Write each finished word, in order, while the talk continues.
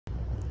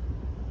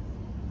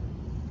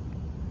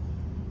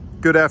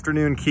Good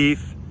afternoon,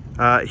 Keith.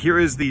 Here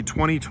is the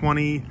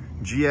 2020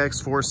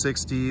 GX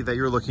 460 that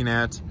you're looking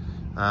at.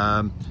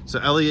 So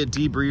Elliot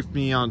debriefed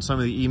me on some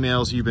of the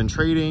emails you've been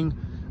trading,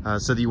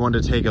 said that you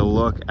wanted to take a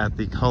look at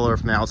the color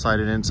from the outside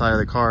and inside of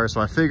the car.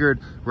 So I figured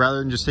rather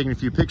than just taking a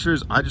few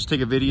pictures, I just take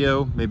a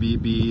video, maybe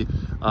be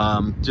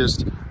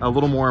just a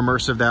little more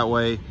immersive that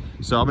way.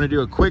 So I'm gonna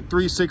do a quick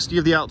 360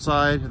 of the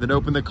outside, then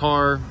open the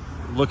car,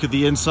 look at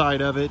the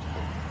inside of it.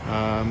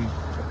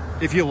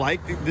 If you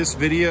like this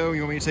video,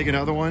 you want me to take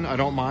another one, I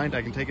don't mind.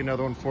 I can take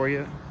another one for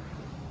you.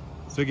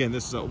 So again,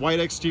 this is a white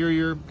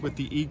exterior with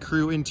the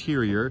E-Crew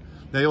interior.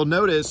 Now you'll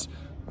notice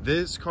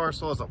this car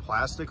still has a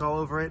plastic all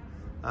over it.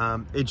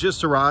 It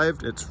just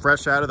arrived, it's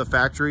fresh out of the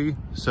factory.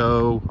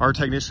 So our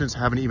technicians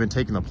haven't even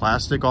taken the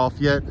plastic off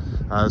yet.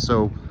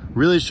 So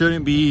really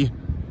shouldn't be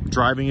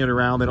driving it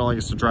around. They don't like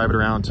us to drive it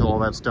around until all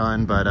that's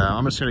done, but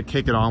I'm just gonna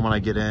kick it on when I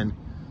get in.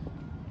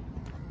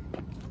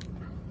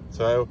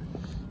 So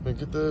I'm gonna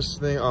get this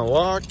thing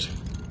unlocked.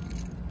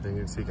 You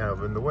can see kind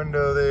of in the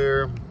window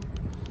there.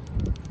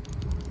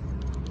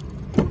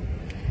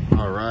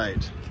 All right,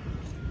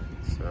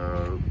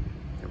 so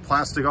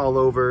plastic all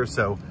over.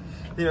 So,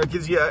 you know, it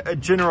gives you a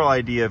general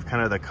idea of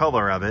kind of the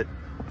color of it.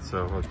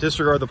 So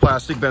disregard the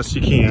plastic best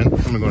you can.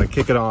 I'm going to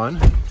kick it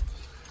on.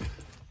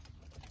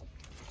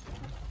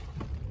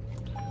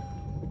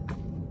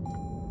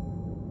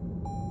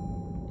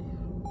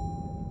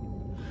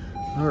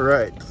 All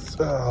right,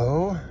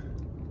 so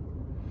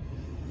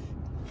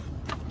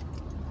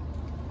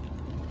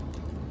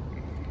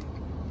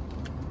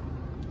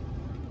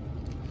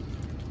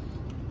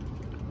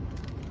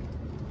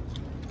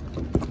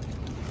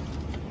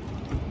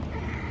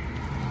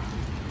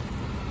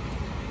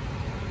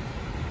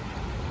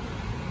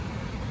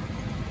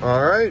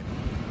all right,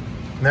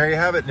 there you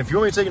have it. And if you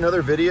want me to take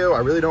another video, I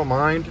really don't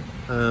mind.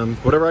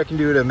 Whatever I can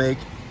do to make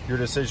your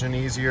decision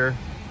easier.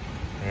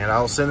 And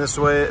I'll send this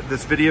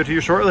video to you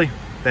shortly.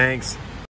 Thanks.